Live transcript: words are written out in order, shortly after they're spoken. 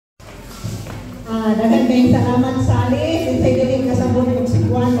Dagan kayo salamat Sally. Sinsay galing kasabot ng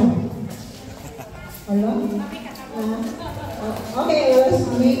Cebuano. Hello? Okay, I was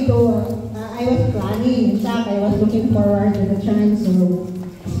planning. In fact, I was looking forward to the chance of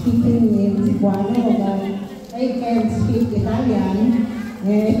speaking in Cebuano, but I can't speak Italian.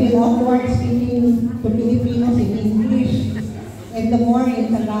 And I feel awkward speaking to Filipinos in English, and the more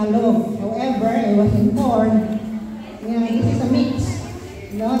in Tagalog. However, I was informed, this is a mix.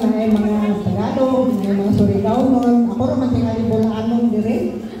 No, na may mga Tagalog, may mga Surigao nun. Ako naman tingali Bulanon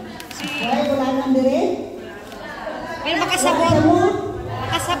dire. Why Bulanon dire? Pero makasabot.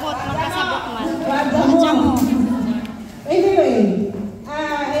 Makasabot man. Makasabot. Anyway,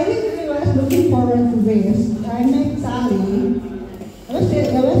 I really was looking forward to this. I met Sally. I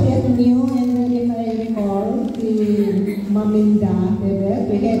was yet new, and if I recall, the Maminda,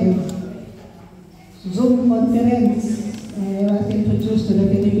 we had a Zoom conference. I was introduced to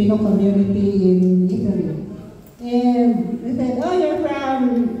the Filipino community in Italy. And they said, oh, you're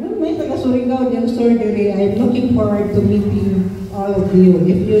from, may taga-Surigao, I'm looking forward to meeting all of you.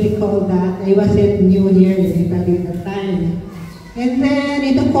 If you recall that, I wasn't new here in Italy at the time. And then,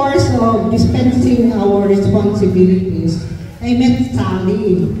 in the course of dispensing our responsibilities, I met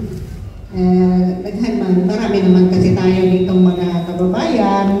Sally. Marami naman kasi tayo ditong mga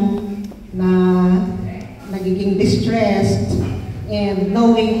kababayan na nagiging distressed, and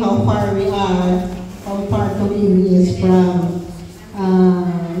knowing how far we are, how far Turin is from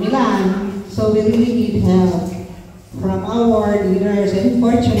Milan, so we really need help from our leaders, and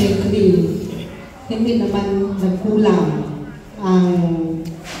fortunately, hindi naman nagkulang ang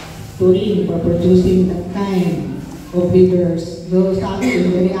Turin for producing that kind of leaders. Though Sally is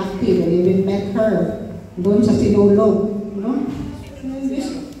very active, I even met her doon sa Sinulog. No?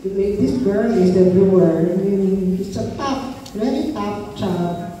 This girl is the brewer. It's a very tough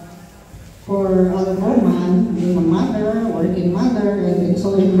job for a woman, being a mother, working mother, and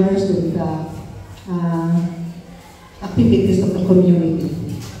so immersed in the activities of the community.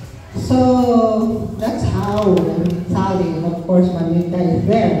 So that's how Sally, and of course Manita is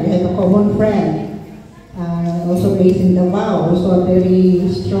there. We have a common friend. Also based in Davao, also a very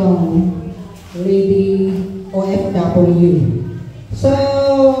strong lady OWWA. So,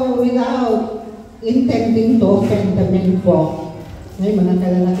 without intending to offend the men folk, may mga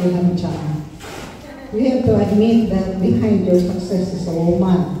kalalakihan dyan, we have to admit that behind your success is a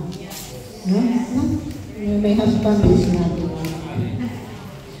woman. No? My husband is not.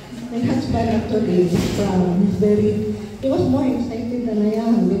 My husband actually he was more excited than I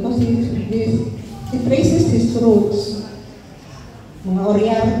am because he traces his roots, mga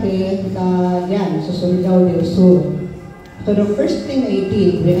Oriente, yan, sa Surigao del Sur. So the first thing I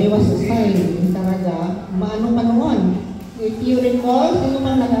did when I was assigned in Caraga, maano pa noon. If you recall, sino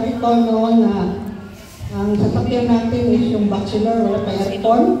man naka-recall noon na ang sasakyan natin is yung bachelor, wala pa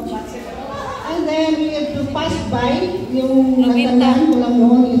aircon. And then we have to pass by, yung natandaan ko lang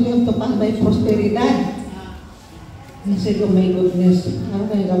noon is we have to pass by Prosperidad. I said, oh my goodness, ano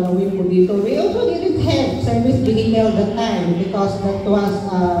kaya galawin ko dito? We also didn't have service vehicle at the time because that was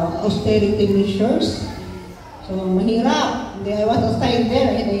austerity measures. So, mahirap. I was assigned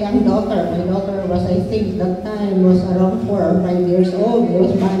there. I had a young daughter. My daughter was, I think, that time was around 4 or 5 years old. I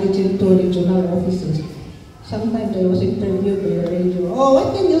was managing 2 regional offices. Sometimes I was interviewed by the radio. Oh,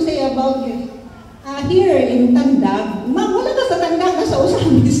 what can you say about this? Here in Tandag, wala ka sa Tandag, nasa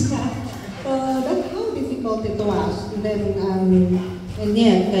Usamis ka. That's how difficult it was. And then, and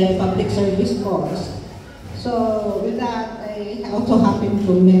yet, public service course. So, with that, I also happened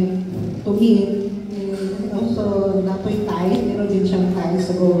to meet also Napoy ties, meron din siyang ties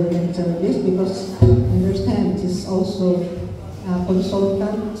sa government service because I understand he's also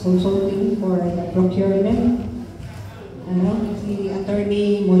consulting for the procurement. Si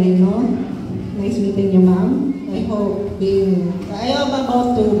Attorney Moreno, nice meeting you, ma'am. I hope I am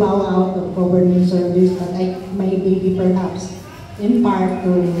about to bow out of government service, but I may be perhaps in part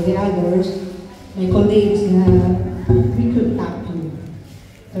to the others, my colleagues na we could tap you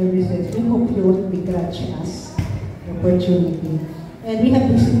services. We hope you won't begrudge us the opportunity. And we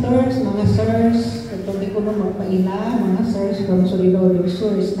have visitors, mga sirs, katuloy ko mga paila, mga sirs from Surigao del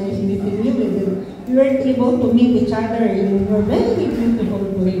Sur. It's nice meeting you. We weren't able to meet each other in your very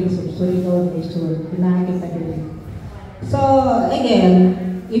beautiful place of Surigao del Sur. Pinakita din. So, again,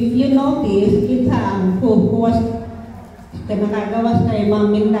 if you notice, who was nakagawas kay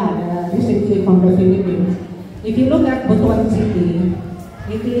Ma'am Minda, recently from the Philippines. If you look at Butuan City,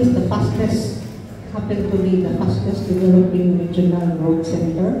 it is the fastest, happened to be the fastest developing regional road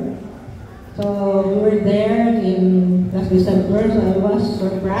center. So we were there in last December, so I was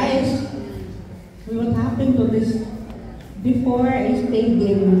surprised what happened to this, before I stayed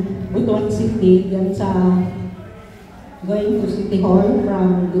in Butuan City, yan sa going to City Hall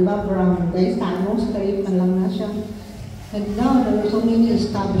from, di ba, from Gaetano, straight na lang na siya. And now there are so many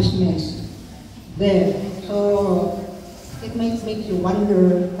establishments there. So it might make you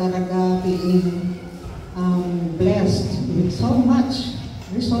wonder, talaga feeling blessed with so much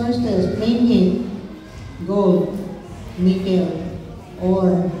resources, namely gold, nickel,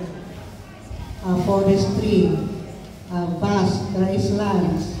 ore, forestry, vast rice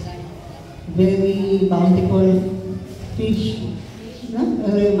lands, very bountiful fish,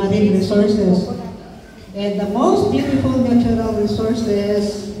 marine resources, and the most beautiful natural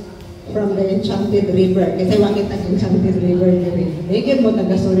resources from the Enchanted River. Kasi wakit ang Enchanted River diri. Bigyan mo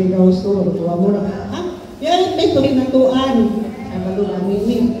taga Surigao Sur, tuwa mo na, ha? Yan, may hinatuan. Sa baluan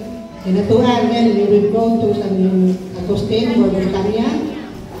nini. Hinatuan, then you will go to San Agustin or Montaña.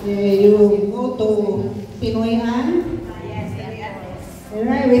 You will go to Pinoyan.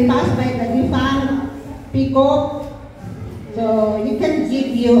 Alright, we pass by the Difang, Peacock. So it can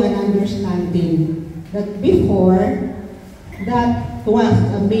give you an understanding that before, that was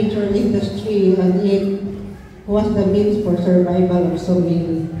a major industry and it was the means for survival of so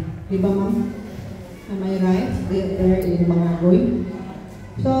many. Di ba, ma'am? Am I right? There in Mangagoy.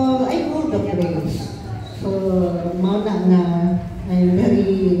 So I know the place. So mauna na I'm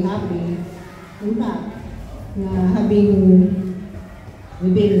very happy. In fact, na I've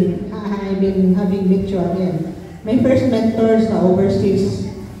been having met you again. My first mentor sa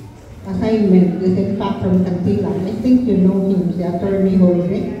overseas assignment is in fact from Cantila. I think you know him, si Attorney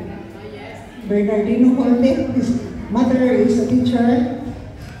Holde. Bernardino Holde. His mother is a teacher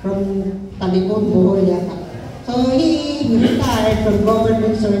from Talikon, Bohol yata. So he retired from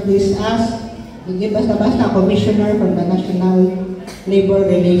government service as, hindi basta-basta, commissioner from the National Labor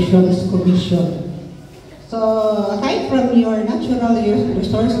Relations Commission. So aside from your natural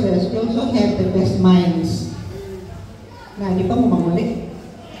resources, you also have the best minds. Na, di pa mo mamuli.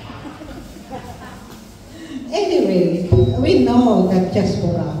 Anyway, we know that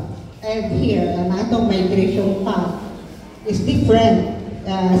diaspora and here, an atom migration path is different.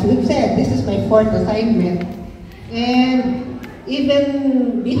 As we've said, this is my 4th assignment. And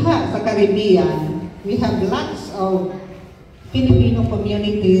even diha sa Caribbean, we have lots of Filipino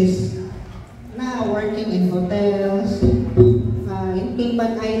communities na working in hotels, in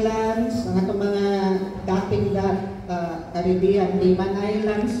Cayman Islands, ang atong mga dating Caribbean, Cayman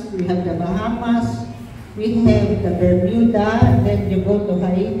Islands, we have the Bahamas, we have the Bermuda, and then you go to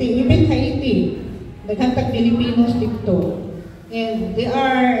Haiti, even Haiti, naghantag Filipinos dito. And they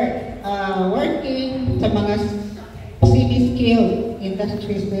are working sa mga semi-skilled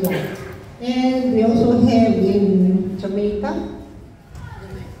industries nila. And we also have in Jamaica,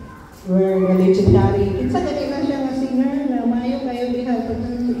 where the legendary, kinsa kanina siya nga singer, na mayo kayo diha,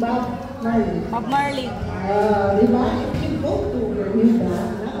 si Bob Marley. Bob Marley. Di ba? If you go to Bermuda,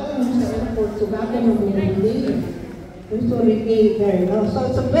 nakalang sa airport, sugapan ng Mindy, usually there. No? So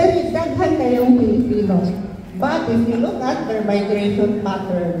it's a very daghan kayong Filipinos. But if you look at their migration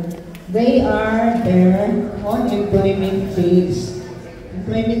pattern, they are there on employment base.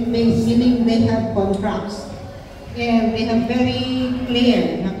 Employment base meaning they have contracts. And they have very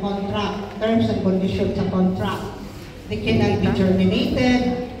clear na contract, terms and conditions sa contract. They cannot be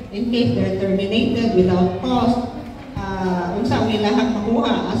terminated. In case they're terminated without cause, unsa ang ilahang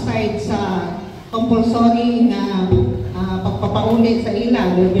makuha aside sa compulsory na pagpapauli sa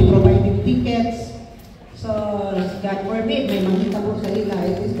ila, will be provided tickets. So, God forbid, may manghitabo sa ila,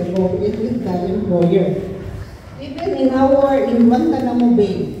 it is the employer. Even in Guantanamo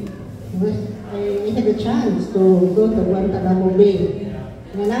Bay, we had a chance to go to Guantanamo Bay.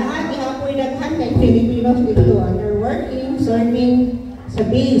 Nanaan, ihapoy daghan kay Filipinos dito, and they're working, serving sa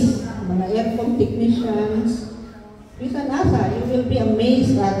base, mga aircon technicians. Bisan asa, you will be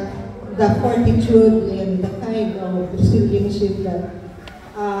amazed at the fortitude and the kind of resiliency that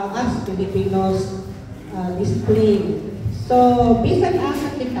us Filipinos display. So, bisan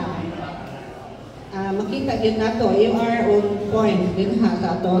asa kita, makita yun nato, you are on point din ha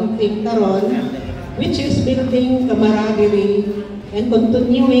sa atong team karon, which is building camaraderie and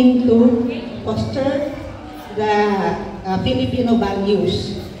continuing to foster the Filipino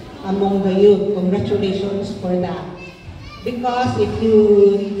values among the youth. Congratulations for that. Because if you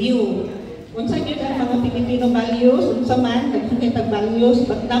review, unsa yun ang mga Filipino values, unsa man, nagkakita values,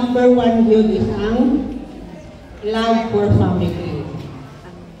 but number 1 yun is ang love for family.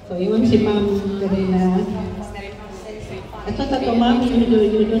 So, yun si Ma'am Karina. At so, tato, Ma'am,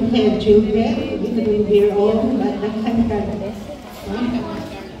 you don't have children, you don't have your own, but nagkakita.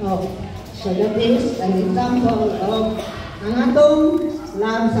 Oh. So that is an example of ang atong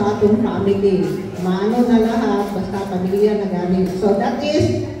love sa atong family. Maano na lahat, basta pamilya na gamit. So that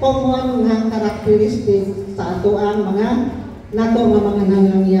is common nga characteristic sa ato ang mga nato nga mga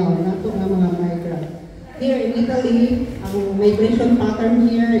nanangyaw, nato nga mga migrant. Here in Italy, ang migration pattern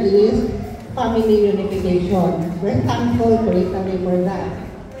here is family unification. We're thankful to Italy for that.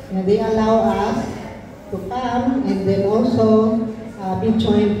 And they allow us to come and then also be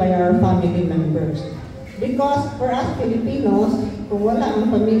joined by our family members. Because for us Filipinos, kung wala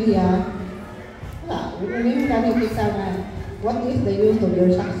ang pamilya, wala. Hindi kami kita na what is the use of your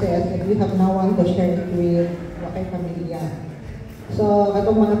success if you have no one to share it with wakay pamilya. So,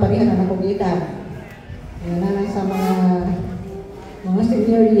 katong mga parihan na nakugita, na sa mga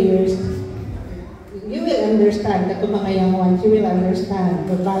senior years, you will understand, katong mga young ones, you will understand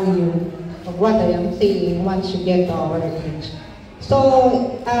the value of what I am saying once you get to our age. So,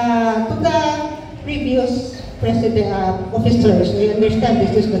 to the previous president officers, we understand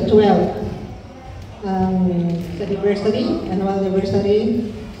this is the 12th anniversary, annual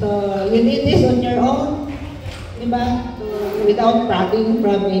anniversary. So, you did this on your own, diba? So, without bragging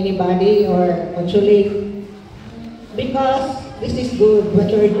from anybody or consulate. Because this is good, what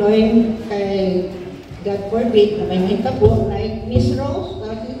you're doing, kay God forbid, na may mahitabo, like Miss Rose,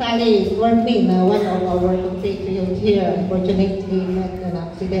 si Sally is working na one of our compatriots here, unfortunately met an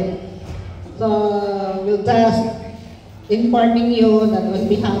accident. So, we'll just informing you that on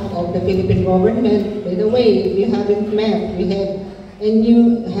behalf of the Philippine government, by the way, if you haven't met, we have a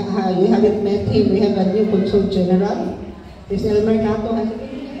new, you haven't met him, we have a new Consul General. This Bergado has been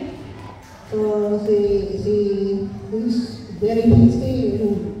here. So, he's very busy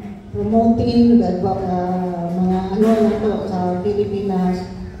in promoting the mga ano na to sa Pilipinas.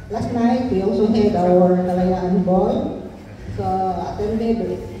 Last night, we also had our Kalayaan Ball. So, attended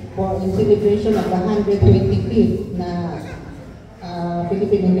in celebration of the 125th na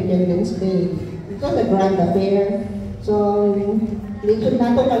Philippine Independence Day. It was a grand affair. So, lisod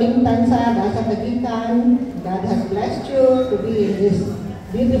na ito kalimtan sa nasa kagitan. God has blessed you to be in this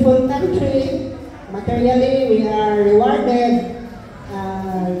beautiful country. Materially, we are rewarded.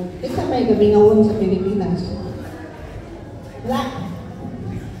 Isa may gabingawon sa Pilipinas. Wala.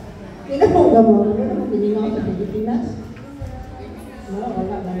 Hindi na po gamo. Wala na gabingaw sa Pilipinas. No,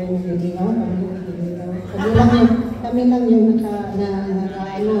 wala na rin gabingaw. Kami lang yung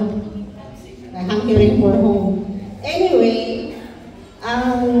hankering for home. Anyway,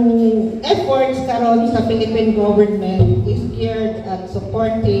 ang efforts karon sa Philippine government is geared at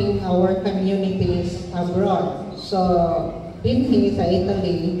supporting our communities abroad. So, dinhi sa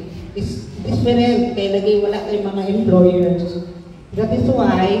Italy is different kay lagi wala kay mga employers. That is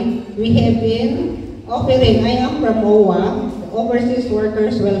why we have been offering, I am from OWWA, Overseas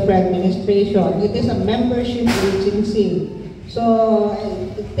Workers Welfare Administration. It is a membership agency. So I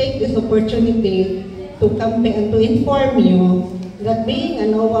take this opportunity to come and to inform you that being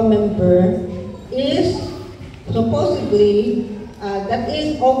an OWWA member is supposedly that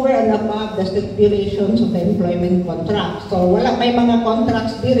is over and above the stipulations of the employment contract. So wala may mga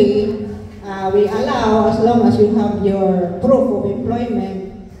contracts diri, we allow as long as you have your proof of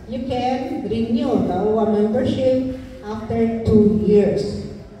employment, you can renew the OWWA membership after 2 years.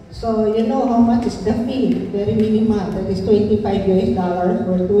 So you know how much is the fee? Very minimal. That is $25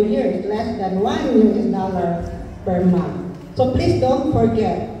 for 2 years, less than $1 per month. So please don't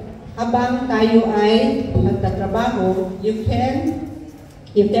forget, habang tayo ay nagtatrabaho, you can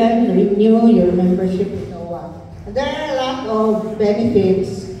renew your membership with OWWA. There are a lot of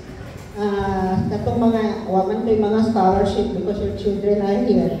benefits. Katong mga waman kay mga scholarship because your children are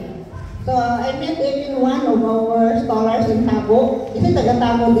here. So I met even one of our scholars in Tabo. Is it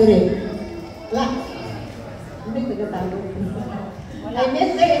taga-Tabo dire? Wala. Hindi taga-Tabo. I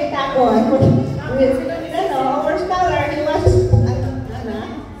met her in Tabo. Our scholar, he was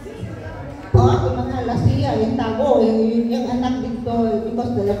yung mga lasiya in Tabo. Yung anak dito,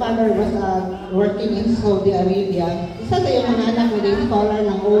 because the father was working in Saudi Arabia. Isa sa yung mga anak ng scholar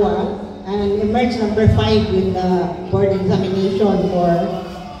ng OWWA and emerged number 5 in the board examination for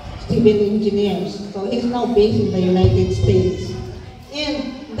civil engineers. So he's now based in the United States.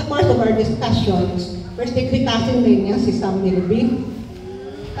 And in the course of our discussions, first degree cousin din niya si Sam Milby.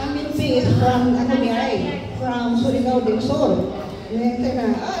 Sam Milby is from, from Surigao del Sur. And then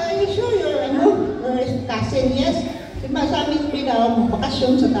said are you sure you're cousin? Yes. Diba Sam Milby daw,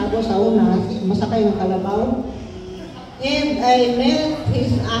 bakasyon sa Tabo sa una, masakay ng kalabaw. And I met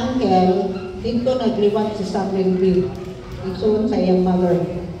his uncle, dito nagliwat si Sam Milby. Ito sa iyang mother.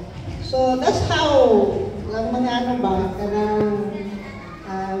 So that's how, mga ano ba, kanang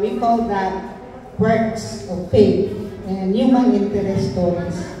we call that works of faith and human interest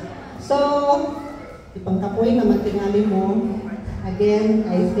stories. So, ipangkapoy naman tingali mo. Again,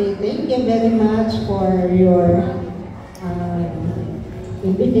 I say thank you very much for your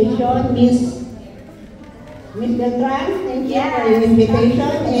invitation, Miss Beltran. Thank you for your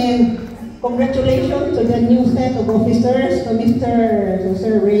invitation, and congratulations to the new set of officers, to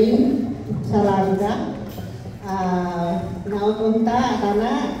Sir Ray Saranga. Nautunta,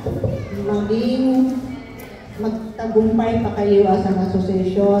 sana magtagumpay pa kayo as an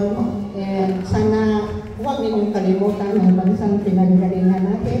association, and sana huwag ninyong kalimutan ang bansang pinanggalingan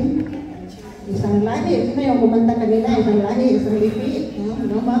natin. Isang lahi, sino yung kumanta kanina? Isang lahi, isang lipi.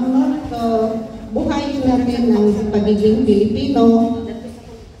 No, ma'am, no? So, buhayin natin ang pagiging Pilipino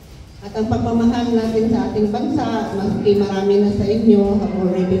at ang pagmamahal natin sa ating bansa, maski marami na sa inyo have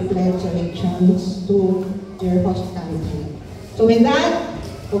already pledged allegiance to your host country. So with that,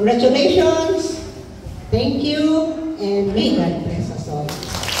 congratulations, thank you, and may God bless us all.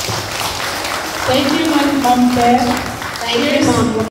 Thank you, Ma'am Pamper. Thank you, ma'am.